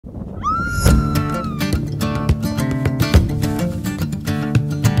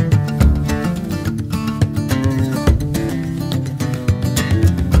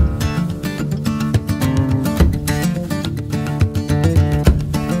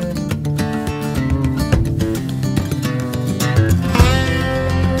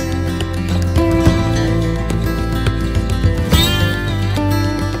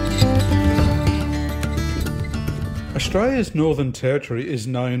Australia's Northern Territory is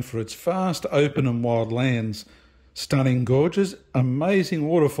known for its vast open and wild lands, stunning gorges, amazing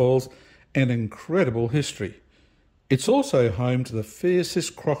waterfalls and incredible history. It's also home to the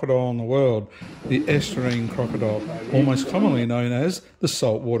fiercest crocodile in the world, the estuarine crocodile, almost commonly known as the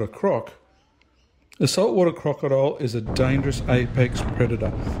Salt Water Croc. The Salt Water Crocodile is a dangerous apex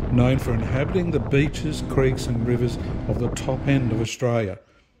predator known for inhabiting the beaches, creeks and rivers of the top end of Australia.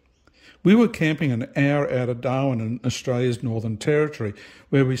 We were camping an hour out of Darwin in Australia's Northern Territory,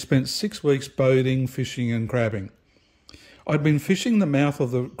 where we spent 6 weeks boating, fishing and crabbing. I'd been fishing the mouth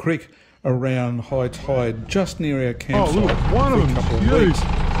of the creek around high tide just near our campsite for a couple of weeks.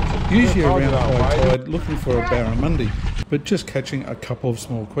 Usually around high tide looking for a barramundi, but just catching a couple of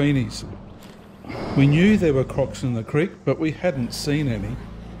small queenies. We knew there were crocs in the creek, but we hadn't seen any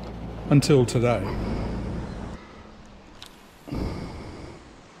until today.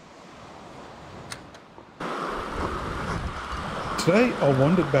 Today I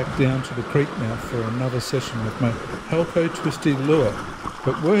wandered back down to the creek mouth for another session with my Halco twisty lure,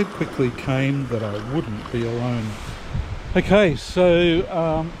 but word quickly came that I wouldn't be alone. Okay,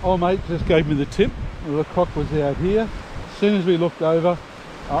 so old mate just gave me the tip. The croc was out here. As soon as we looked over,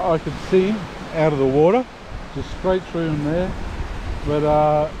 I could see him out of the water, just straight through him there.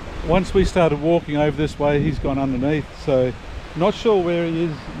 But once we started walking over this way, he's gone underneath, so not sure where he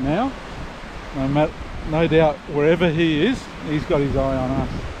is now. No doubt wherever he is, he's got his eye on us.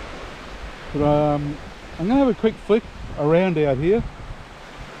 But I'm going to have a quick flick around out here.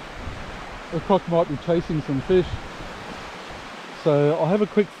 The croc might be chasing some fish, so I'll have a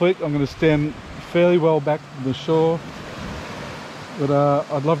quick flick. I'm going to stand fairly well back from the shore, but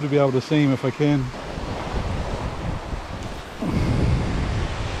I'd love to be able to see him if I can.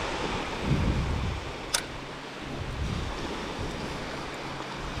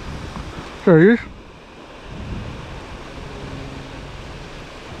 There he is.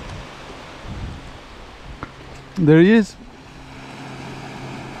 There he is.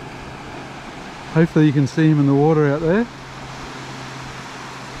 Hopefully you can see him in the water out there.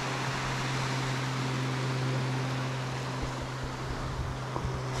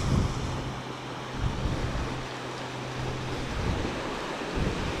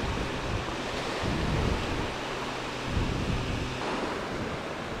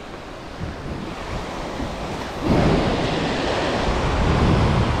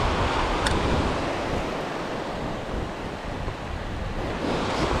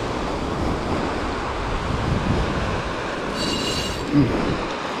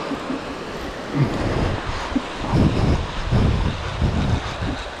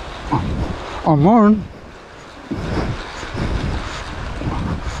 I'm on.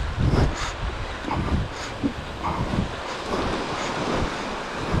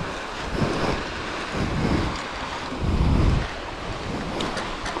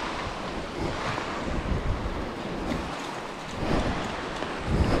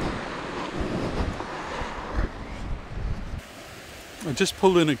 I just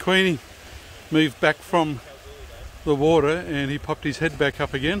pulled in a queenie, moved back from the water, and he popped his head back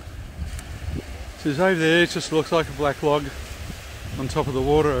up again. So he's over there. It just looks like a black log on top of the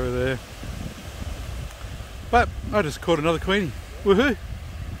water over there. But I just caught another queenie. Woohoo!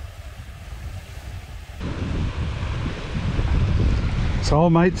 So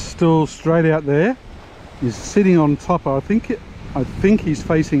old mate's still straight out there. He's sitting on top. I think he's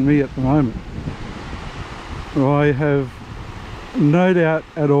facing me at the moment. I have no doubt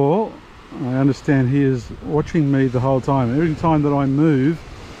at all. I understand he is watching me the whole time. Every time that I move,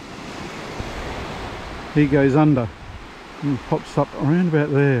 he goes under and pops up around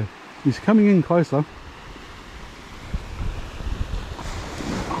about there. He's coming in closer.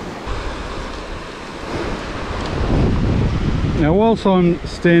 Now whilst I'm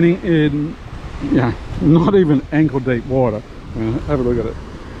standing in, not even ankle deep water, have a look at it.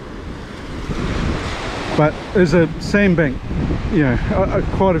 But there's a sandbank,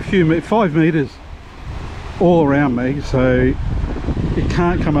 quite a few, 5 metres all around me, so it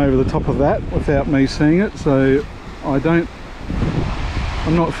can't come over the top of that without me seeing it. So I'm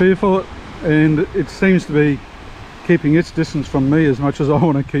not fearful, and it seems to be keeping its distance from me as much as I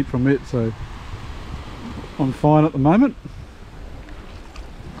want to keep from it, so I'm fine at the moment.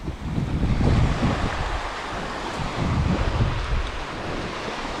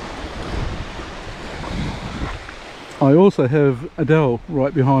 I also have Adele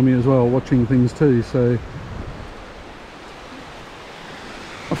right behind me as well, watching things too, so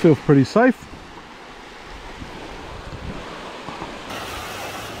I feel pretty safe.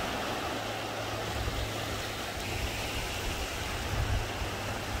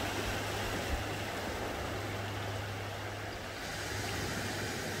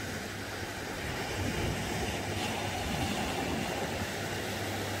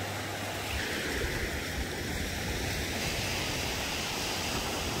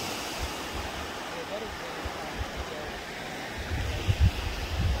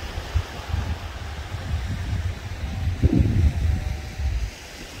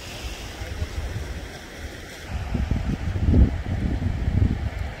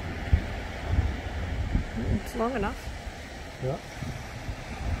 long enough. Yeah.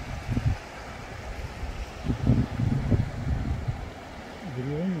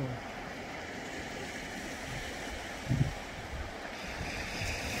 Videoing or?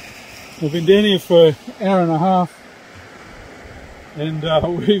 We've been down here for an hour and a half, and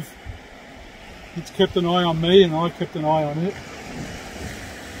it's kept an eye on me and I kept an eye on it.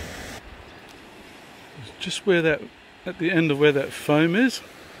 Just where that, at the end of where that foam is,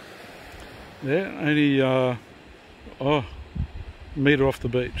 there, only a metre off the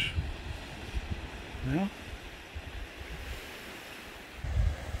beach. Now.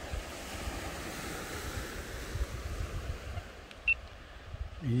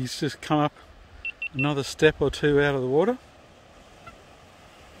 He's just come up another step or two out of the water.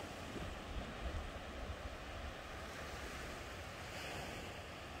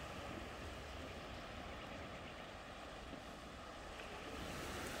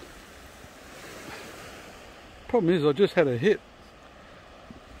 Problem is, I just had a hit.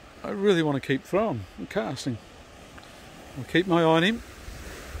 I really want to keep throwing and casting. I'll keep my eye on him.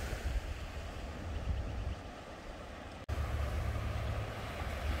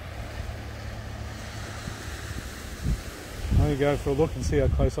 I'll go for a look and see how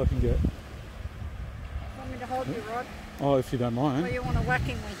close I can get. Want me to hold your rod? Oh, if you don't mind. Or you want to whack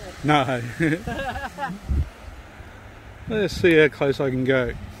him with it? No. Let's see how close I can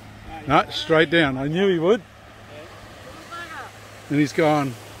go. No, straight down. I knew he would. And he's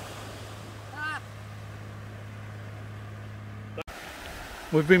gone.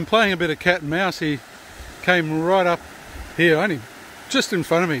 We've been playing a bit of cat and mouse. He came right up here, only just in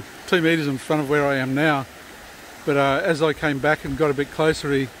front of me, 2 metres in front of where I am now. But as I came back and got a bit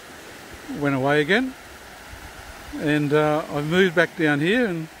closer, he went away again. And I moved back down here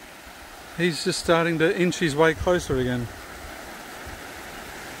and he's just starting to inch his way closer again.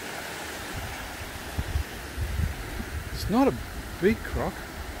 It's not a big croc.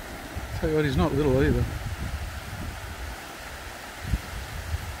 I'll tell you what, he's not little either.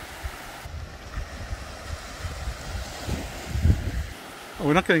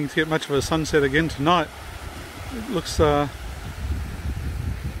 We're not going to get much of a sunset again tonight. It looks very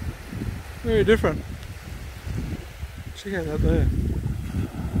different. Check out that there.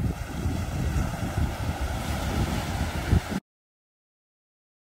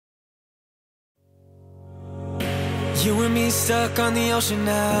 You and me stuck on the ocean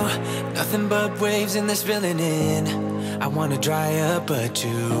now. Nothing but waves in this filling in. I wanna dry up but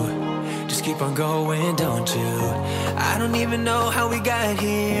you just keep on going, don't you? I don't even know how we got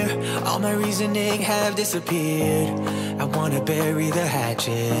here. All my reasoning have disappeared. I wanna bury the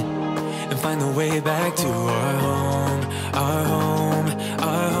hatchet and find the way back to our home, our home,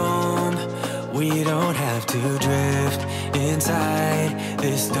 our home. We don't have to drift inside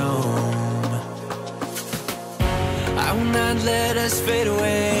this dome. I will not let us fade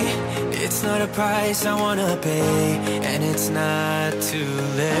away. It's not a price I wanna pay, and it's not too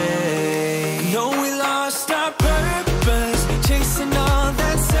late. No, we lost our purpose, chasing all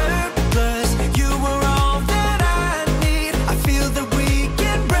that surplus. You were all that I need. I feel that we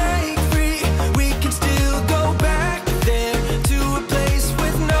can break free. We can still go back there to a place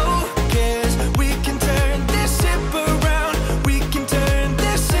with no cares. We can turn this ship around. We can turn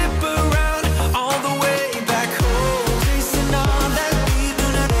this ship around all the way back home. Chasing all that we do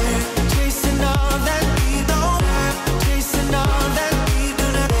not have. Chasing all that we don't have. Chasing all that we do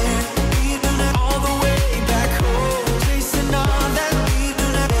not have. We do not all the way back home. Chasing all that we do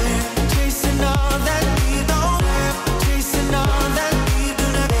not have. Chasing all that we don't have. Chasing all that we do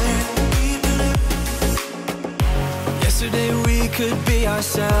not have. We do not. Yesterday we could be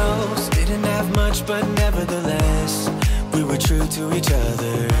ourselves. Didn't have much, but nevertheless we were true to each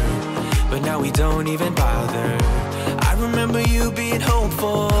other. But now we don't even bother. I remember you being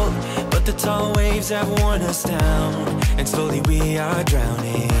hopeful, but the tall waves have worn us down, and slowly we are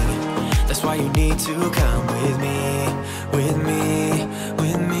drowning. That's why you need to come with me, with me,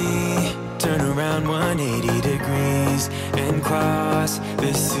 with me. Turn around 180 degrees and cross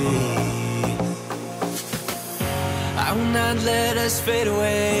the sea. I will not let us fade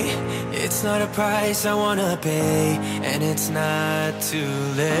away. It's not a price I wanna pay, and it's not too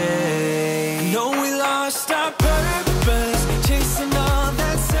late. No, we lost our purpose,